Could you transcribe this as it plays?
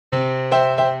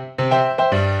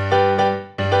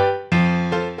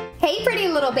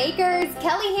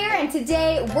Emily here, and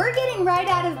today we're getting right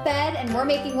out of bed and we're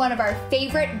making one of our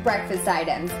favorite breakfast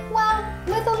items. Well,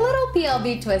 with a little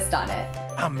PLB twist on it.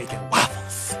 I'm making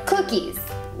waffles. Cookies.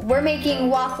 We're making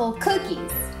waffle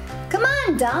cookies. Come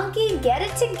on, donkey, get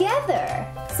it together.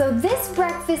 So this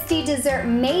breakfasty dessert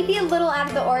may be a little out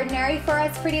of the ordinary for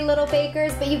us pretty little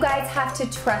bakers, but you guys have to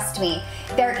trust me.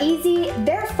 They're easy,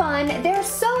 they're fun, they're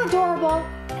so adorable,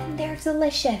 and they're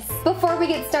delicious. Before we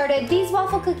get started, these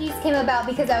waffle cookies came about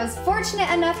because I was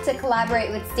fortunate enough to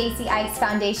collaborate with Stacy Ice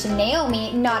Foundation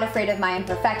Naomi, Not Afraid of My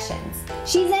Imperfections.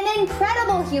 She's an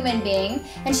incredible human being,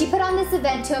 and she put on this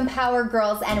event to empower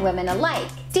girls and women alike.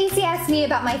 Stacy asked me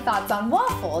about my thoughts on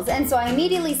waffles, and so I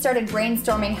immediately started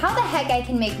brainstorming how the heck I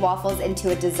can make waffles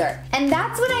into a dessert. And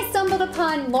that's when I stumbled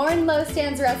upon Lauren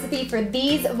Lostan's recipe for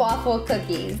these waffle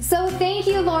cookies. So thank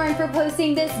you, Lauren, for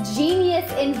posting this genius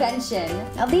invention.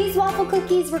 Now these waffle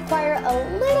cookies require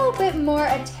a little bit more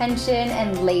attention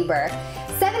and labor.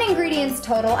 7 ingredients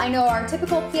total. I know our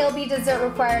typical PLB dessert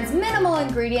requires minimal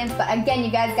ingredients, but again,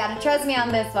 you guys gotta trust me on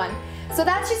this one. So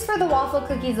that's just for the waffle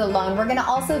cookies alone. We're gonna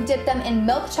also dip them in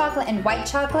milk chocolate and white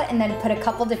chocolate and then put a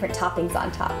couple different toppings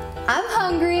on top. I'm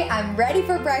hungry, I'm ready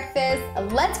for breakfast.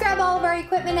 Let's grab all of our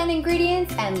equipment and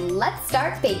ingredients and let's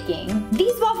start baking.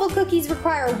 These waffle cookies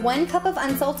require 1 cup of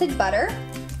unsalted butter,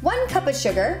 1 cup of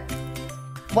sugar,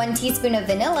 1 teaspoon of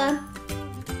vanilla,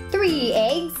 3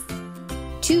 eggs,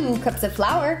 2 cups of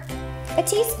flour, a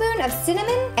teaspoon of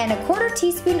cinnamon, and 1/4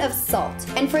 teaspoon of salt.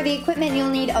 And for the equipment, you'll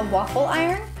need a waffle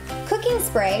iron, cooking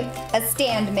spray, a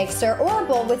stand mixer or a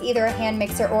bowl with either a hand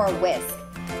mixer or a whisk,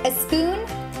 a spoon,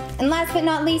 and last but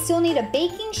not least, you'll need a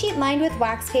baking sheet lined with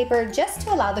wax paper just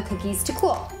to allow the cookies to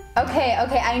cool. Okay,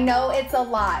 I know it's a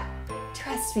lot.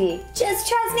 Trust me. Just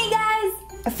trust me, guys.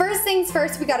 First things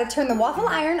first, we gotta turn the waffle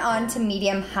iron on to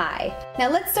medium-high. Now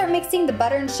let's start mixing the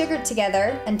butter and sugar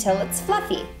together until it's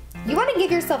fluffy. You wanna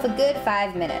give yourself a good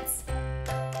 5 minutes.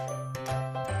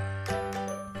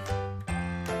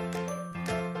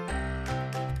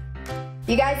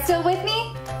 You guys still with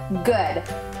me? Good.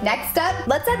 Next up,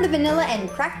 let's add the vanilla and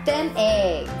crack them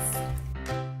eggs.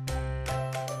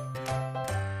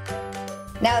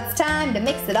 Now it's time to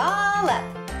mix it all up.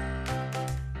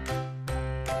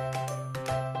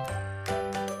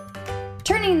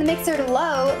 Turning the mixer to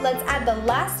low, let's add the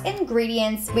last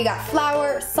ingredients. We got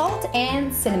flour, salt,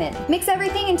 and cinnamon. Mix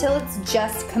everything until it's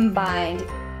just combined.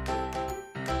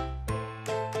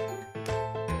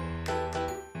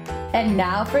 And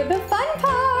now for the fun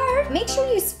part! Make sure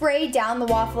you spray down the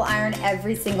waffle iron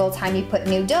every single time you put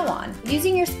new dough on.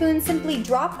 Using your spoon, simply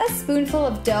drop a spoonful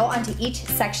of dough onto each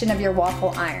section of your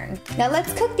waffle iron. Now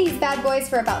let's cook these bad boys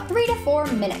for about 3 to 4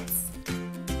 minutes.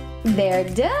 They're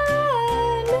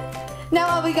done! Now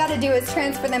all we gotta do is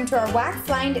transfer them to our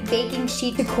wax-lined baking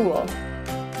sheet to cool.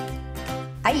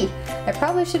 Aye, I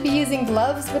probably should be using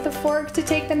gloves with a fork to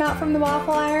take them out from the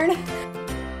waffle iron.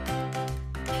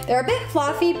 They're a bit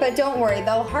fluffy, but don't worry,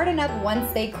 they'll harden up once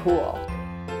they cool.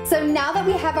 So now that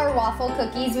we have our waffle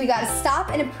cookies, we gotta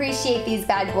stop and appreciate these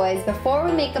bad boys before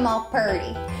we make them all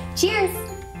purty. Cheers!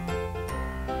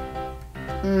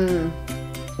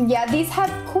 Yeah, these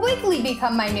have quickly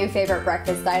become my new favorite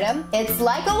breakfast item. It's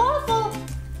like a waffle,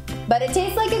 but it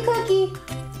tastes like a cookie.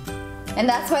 And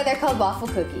that's why they're called waffle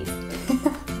cookies.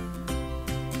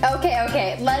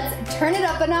 Okay, let's turn it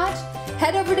up a notch.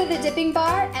 Head over to the dipping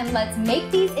bar and let's make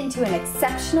these into an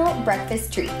exceptional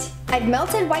breakfast treat. I've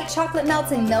melted white chocolate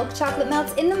melts and milk chocolate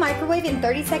melts in the microwave in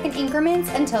 30-second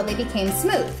increments until they became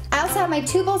smooth. I also have my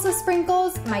 2 bowls of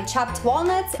sprinkles, my chopped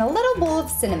walnuts, and a little bowl of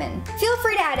cinnamon. Feel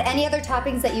free to add any other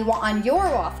toppings that you want on your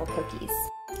waffle cookies.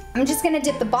 I'm just gonna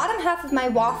dip the bottom half of my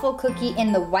waffle cookie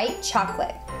in the white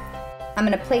chocolate. I'm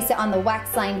gonna place it on the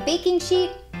wax-lined baking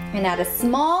sheet and add a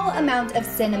small amount of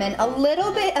cinnamon. A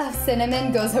little bit of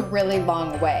cinnamon goes a really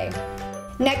long way.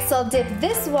 Next, I'll dip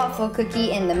this waffle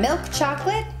cookie in the milk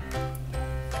chocolate,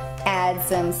 add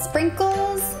some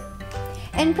sprinkles,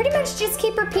 and pretty much just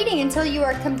keep repeating until you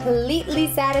are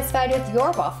completely satisfied with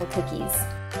your waffle cookies.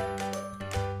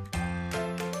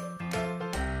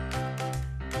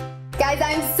 Guys,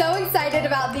 I'm so excited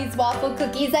about these waffle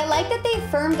cookies. I like that they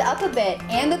firmed up a bit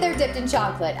and that they're dipped in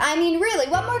chocolate. I mean, really,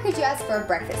 what more could you ask for a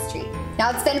breakfast treat?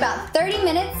 Now, it's been about 30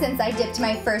 minutes since I dipped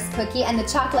my first cookie and the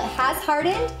chocolate has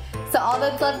hardened, so all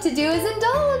that's left to do is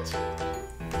indulge.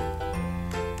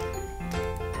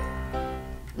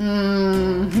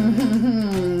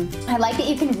 I like that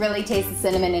you can really taste the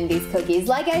cinnamon in these cookies.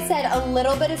 Like I said, a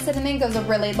little bit of cinnamon goes a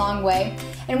really long way.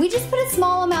 And we just put a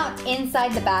small amount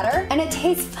inside the batter and it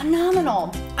tastes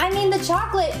phenomenal. I mean, the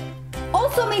chocolate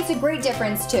also makes a great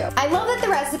difference too. I love that the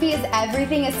recipe is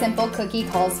everything a simple cookie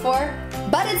calls for,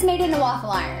 but it's made in a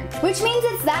waffle iron, which means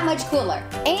it's that much cooler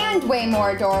and way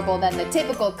more adorable than the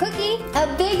typical cookie.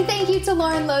 A big thank you to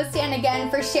Lauren Lostan again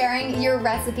for sharing your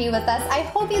recipe with us. I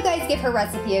hope you guys give her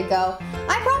recipe a go.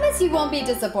 I promise you won't be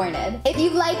disappointed. If you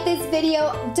liked this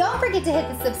video, don't forget to hit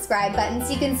the subscribe button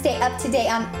so you can stay up to date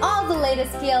on all the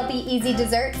latest PLB easy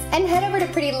desserts, and head over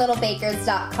to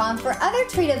prettylittlebakers.com for other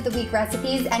treat of the week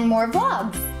recipes and more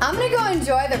vlogs. I'm gonna go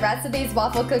enjoy the rest of these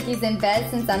waffle cookies in bed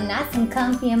since I'm nice and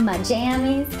comfy in my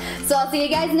jammies. So I'll see you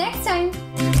guys next time.